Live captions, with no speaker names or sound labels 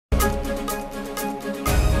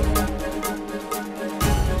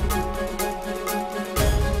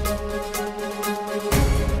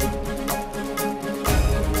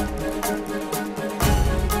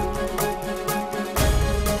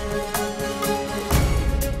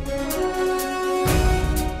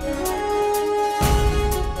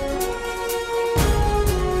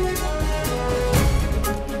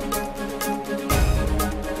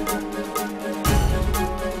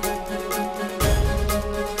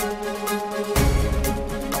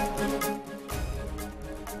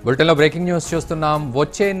బులెటిన్లో breaking news చూస్తున్నాం.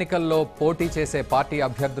 వచ్చే ఎన్నికల్లో పోటీ చేసే పార్టీ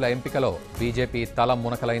అభ్యర్థుల ఎంపికలో బీజేపీ తల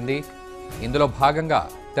మునకలైంది. ఇందులో భాగంగా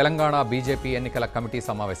తెలంగాణ బీజేపీ ఎన్నికల కమిటీ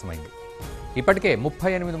సమావేశమైంది. ఇప్పటికే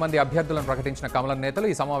 38 మంది అభ్యర్థులను ప్రకటించిన కమలం నేతలు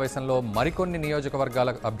ఈ సమావేశంలో మరికొన్ని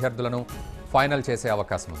నియోజకవర్గాల అభ్యర్థులను ఫైనల్ చేసే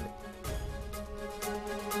అవకాశం ఉంది.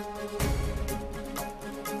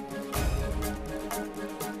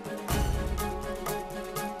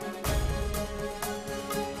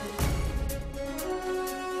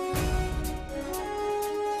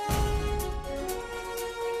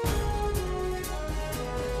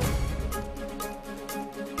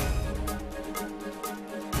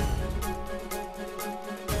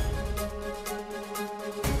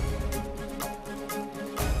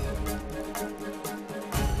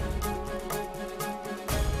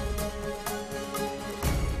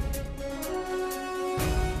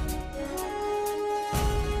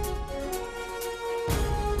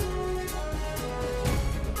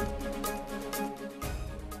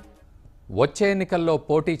 వచ్చే ఎన్నికల్లో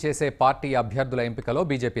పోటీ చేసే పార్టీ అభ్యర్థుల ఎంపికలో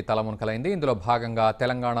బీజేపీ తలమునకలైంది. ఇందులో భాగంగా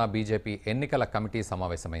తెలంగాణ బీజేపీ ఎన్నికల కమిటీ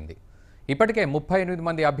సమావేశమైంది. ఇప్పటికే 38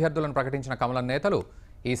 మంది అభ్యర్థులను ప్రకటించిన కమలం నేతలు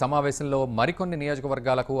ఈ సమావేశంలో మరికొన్ని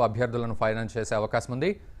నియోజకవర్గాలకు అభ్యర్థులను ఫైనల్ చేసే అవకాశం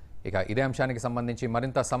ఉంది. ఇక ఇదే అంశానికి సంబంధించి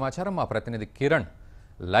మరింత సమాచారం మా ప్రతినిధి కిరణ్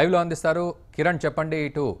లైవ్లో అందిస్తారు. కిరణ్, చెప్పండి.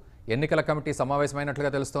 ఇటు ఎన్నికల కమిటీ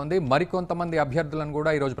సమావేశమైనట్లుగా తెలుస్తోంది, మరికొంతమంది అభ్యర్థులను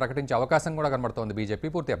కూడా ఈరోజు ప్రకటించే అవకాశం కూడా కనబడుతోంది బీజేపీ.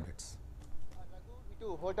 పూర్తి అప్డేట్స్.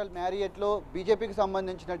 హోటల్ మ్యారియట్లో బీజేపీకి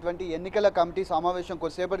సంబంధించినటువంటి ఎన్నికల కమిటీ సమావేశం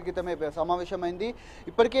కొద్దిసేపటి క్రితమే సమావేశమైంది.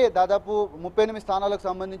 ఇప్పటికే దాదాపు 38 స్థానాలకు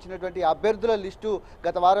సంబంధించినటువంటి అభ్యర్థుల లిస్టు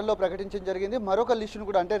గత వారంలో ప్రకటించడం జరిగింది. మరొక లిస్టును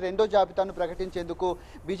కూడా అంటే రెండో జాబితాను ప్రకటించేందుకు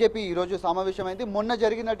బీజేపీ ఈరోజు సమావేశమైంది. మొన్న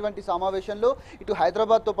జరిగినటువంటి సమావేశంలో ఇటు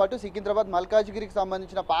హైదరాబాద్తో పాటు సికింద్రాబాద్, మల్కాజ్గిరికి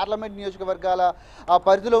సంబంధించిన పార్లమెంట్ నియోజకవర్గాల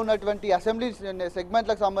పరిధిలో ఉన్నటువంటి అసెంబ్లీ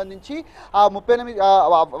సెగ్మెంట్లకు సంబంధించి ఆ 38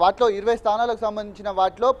 వాటిలో 20 స్థానాలకు సంబంధించిన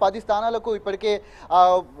వాటిలో 10 స్థానాలకు ఇప్పటికే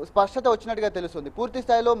స్పష్టత వచ్చినట్టుగా తెలుస్తుంది. పూర్తి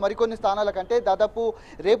స్థాయిలో మరికొన్ని స్థానాల కంటే దాదాపు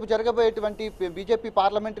రేపు జరగబోయేటువంటి బీజేపీ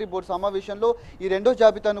పార్లమెంటరీ బోర్డు సమావేశంలో ఈ రెండో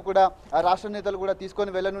జాబితాను కూడా రాష్ట్ర నేతలు కూడా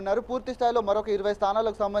తీసుకొని వెళ్ళనున్నారు. పూర్తి స్థాయిలో మరొక 20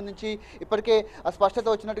 స్థానాలకు సంబంధించి ఇప్పటికే స్పష్టత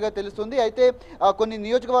వచ్చినట్టుగా తెలుస్తుంది. అయితే కొన్ని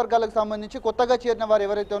నియోజకవర్గాలకు సంబంధించి కొత్తగా చేరిన వారు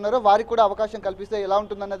ఎవరైతే ఉన్నారో వారికి కూడా అవకాశం కల్పిస్తే ఎలా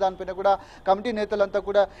ఉంటుందన్న దానిపైన కూడా కమిటీ నేతలంతా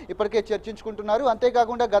కూడా ఇప్పటికే చర్చించుకుంటున్నారు.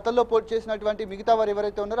 అంతేకాకుండా గతంలో పోటీ చేసినటువంటి మిగతా వారు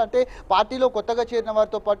ఎవరైతే ఉన్నారో అంటే పార్టీలో కొత్తగా చేరిన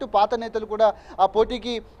వారితో పాటు పాత నేతలు కూడా ఆ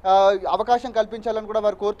పోటీకి అవకాశం కల్పించాలని కూడా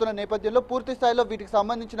వారు కోరుతున్న నేపథ్యంలో పూర్తి స్థాయిలో వీటికి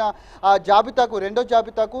సంబంధించిన జాబితాకు రెండో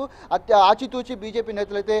జాబితాకు ఆచితూచి బీజేపీ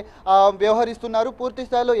నేతలైతే వ్యవహరిస్తున్నారు. పూర్తి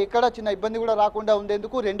స్థాయిలో ఎక్కడ చిన్న ఇబ్బంది కూడా రాకుండా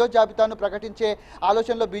ఉండేందుకు రెండో జాబితాను ప్రకటించే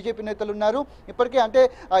ఆలోచనలో బీజేపీ నేతలు ఉన్నారు. ఇప్పటికే అంటే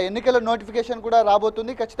ఎన్నికల నోటిఫికేషన్ కూడా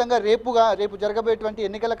రాబోతుంది. ఖచ్చితంగా రేపు జరగబోయేటువంటి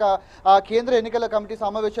కేంద్ర ఎన్నికల కమిటీ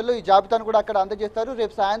సమావేశంలో ఈ జాబితాను కూడా అక్కడ అందజేస్తారు.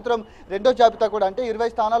 రేపు సాయంత్రం రెండో జాబితా కూడా అంటే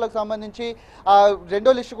 20 స్థానాలకు సంబంధించి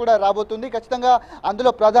రెండో లిస్టు కూడా రాబోతుంది. ఖచ్చితంగా అందులో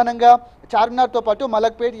ప్రధానంగా చార్మినార్తో పాటు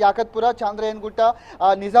మలక్పేట్, యాకత్పుర, చాంద్రయన్గుట్ట,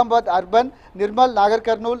 నిజామాబాద్ అర్బన్, నిర్మల్, నాగర్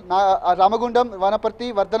కర్నూల్, రామగుండం, వనపర్తి,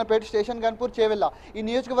 వర్ధనపేట, స్టేషన్ గన్పూర్, చేవెళ్ళ ఈ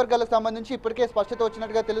నియోజకవర్గాలకు సంబంధించి ఇప్పటికే స్పష్టత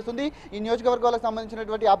వచ్చినట్టుగా తెలుస్తుంది. ఈ నియోజకవర్గాలకు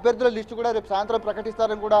సంబంధించినటువంటి అభ్యర్థుల లిస్టు కూడా రేపు సాయంత్రం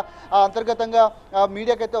ప్రకటిస్తారని కూడా అంతర్గతంగా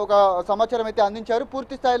మీడియాకైతే ఒక సమాచారం అయితే అందించారు.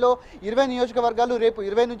 పూర్తి స్థాయిలో 20 నియోజకవర్గాలు రేపు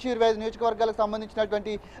 20 నుంచి 25 నియోజకవర్గాలకు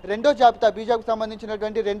సంబంధించినటువంటి రెండో జాబితా బీజేపీకి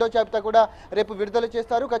సంబంధించినటువంటి రెండో జాబితా కూడా రేపు విడుదల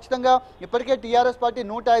చేస్తారు. ఖచ్చితంగా ఇప్పటికే టీఆర్ఎస్ పార్టీ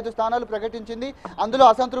 105 స్థానాలు ప్రకటించింది. అందులో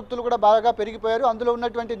అసంతృప్తులు కూడా బాగా పెరిగిపోయారు. అందులో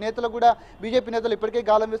ఉన్నటువంటి నేతలు కూడా బీజేపీ నేతలు ఇప్పటికే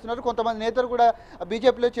గాలం వేస్తున్నారు. కొంతమంది నేతలు కూడా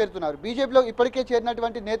బీజేపీలో చేరుతున్నారు. బీజేపీలో ఇప్పటికే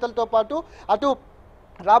చేరినటువంటి నేతలతో పాటు అటు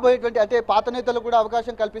రాబోయేటువంటి అంటే పాత నేతలు కూడా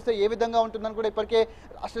అవకాశం కల్పిస్తే ఏ విధంగా ఉంటుందని కూడా ఇప్పటికే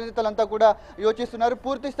రాష్ట్ర నేతలంతా కూడా యోచిస్తున్నారు.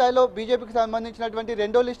 పూర్తి స్థాయిలో బీజేపీకి సంబంధించినటువంటి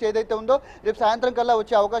రెండో లిస్ట్ ఏదైతే ఉందో రేపు సాయంత్రం కల్లా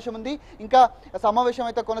వచ్చే అవకాశం ఉంది. ఇంకా సమావేశం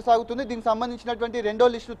అయితే కొనసాగుతుంది. దీనికి సంబంధించినటువంటి రెండో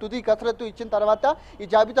లిస్టు తుది కసరత్తు ఇచ్చిన తర్వాత ఈ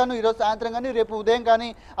జాబితాను ఈరోజు సాయంత్రం కానీ రేపు ఉదయం కానీ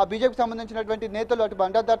ఆ బీజేపీకి సంబంధించినటువంటి నేతలు అటు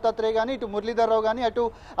బండా దత్తాత్రేయ కానీ ఇటు మురళీధర్రావు కానీ అటు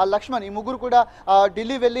లక్ష్మణ్ ఈ ముగ్గురు కూడా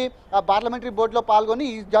ఢిల్లీ వెళ్ళి పార్లమెంటరీ బోర్డులో పాల్గొని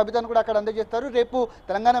ఈ జాబితాను కూడా అక్కడ అందజేస్తారు. రేపు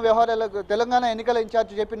తెలంగాణ ఎన్నికల ఇన్ఛార్జ్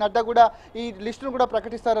జేపీ నడ్డా కూడా ఈ లిస్టును కూడా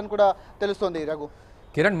ప్రకటిస్తారని కూడా తెలుస్తోంది. రఘు,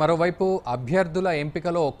 కిరణ్, మరోవైపు అభ్యర్థుల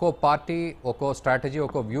ఎంపికలో ఒక్కో పార్టీ ఒక్కో స్ట్రాటజీ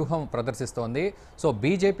ఒక్కో వ్యూహం ప్రదర్శిస్తోంది. సో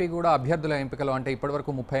బీజేపీ కూడా అభ్యర్థుల ఎంపికలో అంటే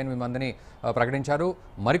ఇప్పటివరకు 38 మందిని ప్రకటించారు,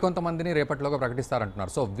 మరికొంతమందిని రేపటిలోగా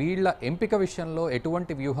ప్రకటిస్తారంటున్నారు. సో వీళ్ళ ఎంపిక విషయంలో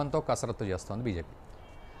ఎటువంటి వ్యూహంతో కసరత్తు చేస్తోంది బీజేపీ?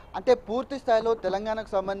 అంటే పూర్తి స్థాయిలో తెలంగాణకు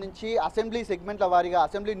సంబంధించి అసెంబ్లీ సెగ్మెంట్ల వారీగా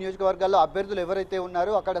అసెంబ్లీ నియోజకవర్గాల్లో అభ్యర్థులు ఎవరైతే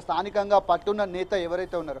ఉన్నారో అక్కడ స్థానికంగా పట్టున్న నేత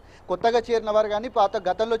ఎవరైతే ఉన్నారో కొత్తగా చేరిన వారు కానీ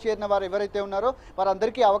గతంలో చేరిన వారు ఎవరైతే ఉన్నారో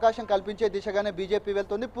వారందరికీ అవకాశం కల్పించే దిశగానే బీజేపీ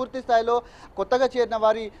వెళ్తుంది. పూర్తి స్థాయిలో కొత్తగా చేరిన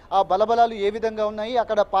వారి బలబలాలు ఏ విధంగా ఉన్నాయి,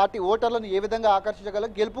 అక్కడ పార్టీ ఓటర్లను ఏ విధంగా ఆకర్షించగల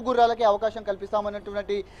గెలుపు గుర్రాలకి అవకాశం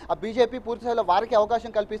కల్పిస్తామన్నటువంటి బీజేపీ పూర్తి స్థాయిలో వారికి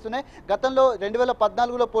అవకాశం కల్పిస్తున్నాయి. గతంలో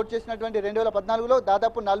 2014లో పోటీ చేసినటువంటి 2014లో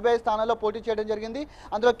దాదాపు 45 స్థానాల్లో పోటీ చేయడం జరిగింది.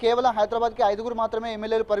 అందులో కేవలం హైదరాబాద్కి 5 మాత్రమే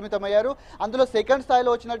ఎమ్మెల్యేలు పరిమితమయ్యారు. అందులో సెకండ్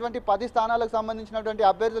స్థాయిలో వచ్చినటువంటి 10 స్థానాలకు సంబంధించినటువంటి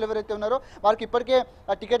అభ్యర్థులు ఎవరైతే ఉన్నారో వారికి ఇప్పటికే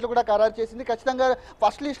టికెట్లు కూడా ఖరారు చేసింది. ఖచ్చితంగా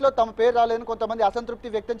ఫస్ట్ లిస్టులో తమ పేరు రాలేదని కొంతమంది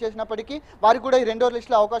అసంతృప్తి వ్యక్తం చేసినప్పటికీ వారికి కూడా ఈ రెండో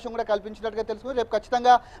లిస్టులో అవకాశం కూడా కల్పించినట్టుగా తెలుసుకుంది. రేపు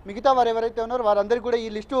ఖచ్చితంగా మిగతా వారు ఎవరైతే ఉన్నారో వారందరికీ కూడా ఈ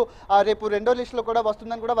లిస్టు రేపు రెండో లిస్టులో కూడా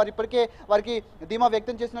వస్తుందని కూడా వారు ఇప్పటికే వారికి ధీమా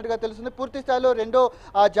వ్యక్తం చేసినట్టుగా తెలుస్తుంది. పూర్తి స్థాయిలో రెండో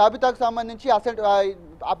జాబితాకు సంబంధించి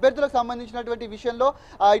అభ్యర్థులకు సంబంధించినటువంటి విషయంలో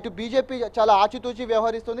ఇటు బీజేపీ చాలా ఆచితూచి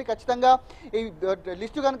వ్యవహరిస్తుంది. ఖచ్చితంగా ఈ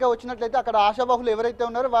లిస్టు కనుక వచ్చినట్లయితే అక్కడ ఆశావాహులు ఎవరైతే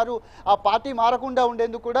ఉన్నారో వారు ఆ పార్టీ మారకుండా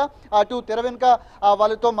ఉండేందుకు కూడా అటు తెర వెనుక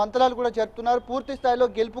వాళ్ళతో మంత్రాలు కూడా జరుపుతున్నారు. పూర్తి స్థాయిలో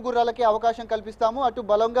గెలుపు గుర్రాలకి అవకాశం కల్పిస్తాము, అటు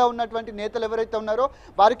బలంగా ఉన్నటువంటి నేతలు ఎవరైతే ఉన్నారో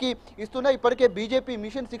వారికి ఇస్తున్నా. ఇప్పటికే బీజేపీ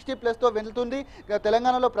మిషన్ 60+తో వెళ్తుంది.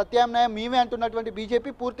 తెలంగాణలో ప్రత్యామ్నాయం మేమే అంటున్నటువంటి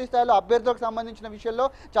బీజేపీ పూర్తి స్థాయిలో అభ్యర్థులకు సంబంధించిన విషయంలో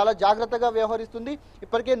చాలా జాగ్రత్తగా వ్యవహరిస్తుంది.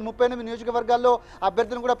 ఇప్పటికే 38 నియోజకవర్గాల్లో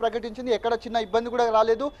అభ్యర్థులను కూడా ప్రకటించింది. ఎక్కడ చిన్న ఇబ్బంది కూడా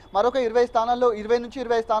రాలేదు. మరొక 20 స్థానాల్లో 20 నుంచి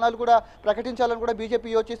 20 స్థానాలు కూడా ప్రకటించాలని కూడా బీజేపీ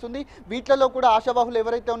యోచిస్తుంది. వీటిలో కూడా ఆశావాహులు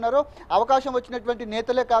ఎవరైతే ఉన్నారో అవకాశం వచ్చినటువంటి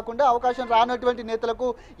నేతలే కాకుండా అవకాశం రానటువంటి నేతలకు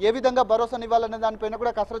ఏ విధంగా భరోసానివ్వాలనే దానిపైన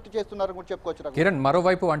కూడా కసరత్తు చేస్తున్నారని కూడా చెప్పుకోవచ్చు. కిరణ్,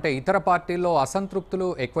 మరోవైపు అంటే ఇతర పార్టీల్లో అసంతృప్తులు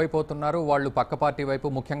ఎక్కువైపోతున్నారు. వాళ్ళు పక్క పార్టీ వైపు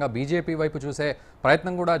ముఖ్యంగా బీజేపీ వైపు చూసే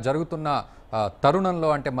ప్రయత్నం కూడా జరుగుతున్న తరుణంలో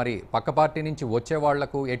అంటే మరి పక్క పార్టీ నుంచి వచ్చే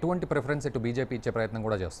వాళ్లకు ఎటువంటి ప్రిఫరెన్స్ ఇటు బీజేపీ ఇచ్చే ప్రయత్నం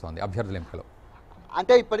కూడా చేస్తోంది అభ్యర్థుల ఎంపికలో?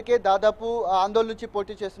 అంటే ఇప్పటికే దాదాపు ఆందోళన నుంచి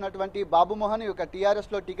పోటీ చేస్తున్నటువంటి బాబు మోహన్ యొక్క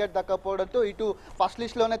టీఆర్ఎస్లో టికెట్ దక్కపోవడంతో ఇటు ఫస్ట్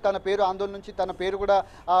లిస్టులోనే తన పేరు ఆందోళన నుంచి తన పేరు కూడా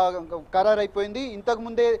ఖరారైపోయింది.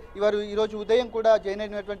 ఇంతకుముందే ఈరోజు ఉదయం కూడా జాయిన్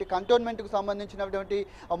అయినటువంటి కంటోన్మెంట్కు సంబంధించినటువంటి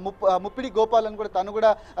ముప్పిడి గోపాల్ అని కూడా తను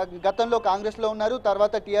కూడా గతంలో కాంగ్రెస్లో ఉన్నారు.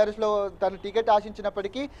 తర్వాత టీఆర్ఎస్లో తను టికెట్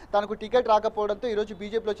ఆశించినప్పటికీ తనకు టికెట్ రాకపోవడంతో ఈరోజు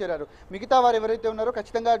బీజేపీలో చేరారు. మిగతా వారు ఎవరైతే ఉన్నారో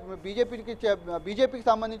ఖచ్చితంగా బీజేపీకి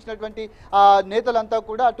సంబంధించినటువంటి నేతలంతా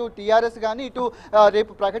కూడా అటు టీఆర్ఎస్ కానీ ఇటు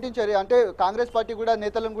రేపు ప్రకటించారు. అంటే కాంగ్రెస్ పార్టీ కూడా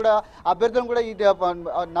నేతలను కూడా అభ్యర్థులను కూడా ఈ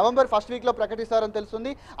నవంబర్ ఫస్ట్ వీక్లో ప్రకటిస్తారని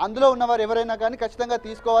తెలుస్తుంది. అందులో ఉన్నవారు ఎవరైనా కానీ ఖచ్చితంగా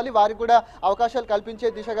తీసుకోవాలి. వారికి కూడా అవకాశాలు కల్పించే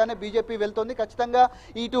దిశగానే బీజేపీ వెళ్తుంది. ఖచ్చితంగా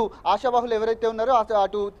ఇటు ఆశావాహులు ఎవరైతే ఉన్నారో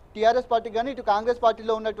అటు టీఆర్ఎస్ పార్టీ కానీ ఇటు కాంగ్రెస్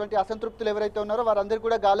పార్టీలో ఉన్నటువంటి అసంతృప్తులు ఎవరైతే ఉన్నారో వారందరూ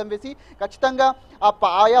కూడా గాలం వేసి ఖచ్చితంగా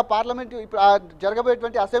ఆయా పార్లమెంటు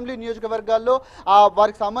జరగబోయేటువంటి అసెంబ్లీ నియోజకవర్గాల్లో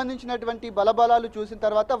వారికి సంబంధించినటువంటి బలబలాలు చూసిన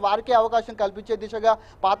తర్వాత వారికే అవకాశం కల్పించే దిశగా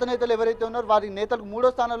పాత నేతలు ఎవరైతే ఉన్నారో వారి నేతలకు 3వ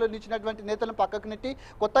స్థానంలో నిలిచినటువంటి నేతలను పక్కకు నెట్టి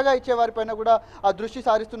కొత్తగా ఇచ్చేవారిపైన కూడా దృష్టి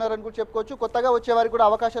సారిస్తున్నారని కూడా చెప్పుకోవచ్చు. కొత్తగా వచ్చేవారికి కూడా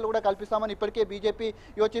అవకాశాలు కూడా కల్పిస్తామని ఇప్పటికే బీజేపీ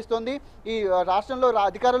యోచిస్తోంది. ఈ రాష్ట్రంలో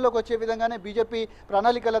అధికారంలోకి వచ్చే విధంగానే బీజేపీ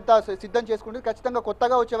ప్రణాళికలంతా సిద్ధం చేసుకుంటుంది. ఖచ్చితంగా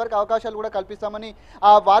కొత్తగా వచ్చేవారికి అవకాశాలు కూడా కల్పిస్తామని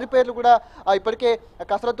వారి పేర్లు కూడా ఇప్పటికే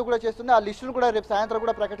కసరత్తు కూడా చేస్తుంది. ఆ లిస్టును కూడా రేపు సాయంత్రం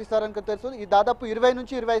కూడా ప్రకటిస్తారని తెలుస్తుంది. ఈ దాదాపు 20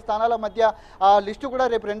 నుంచి 20 స్థానాల మధ్య లిస్టు కూడా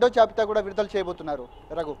రేపు రెండో జాబితా కూడా విడుదల చేయబోతున్నారు.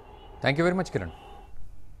 Raghu, thank you very much Kiran.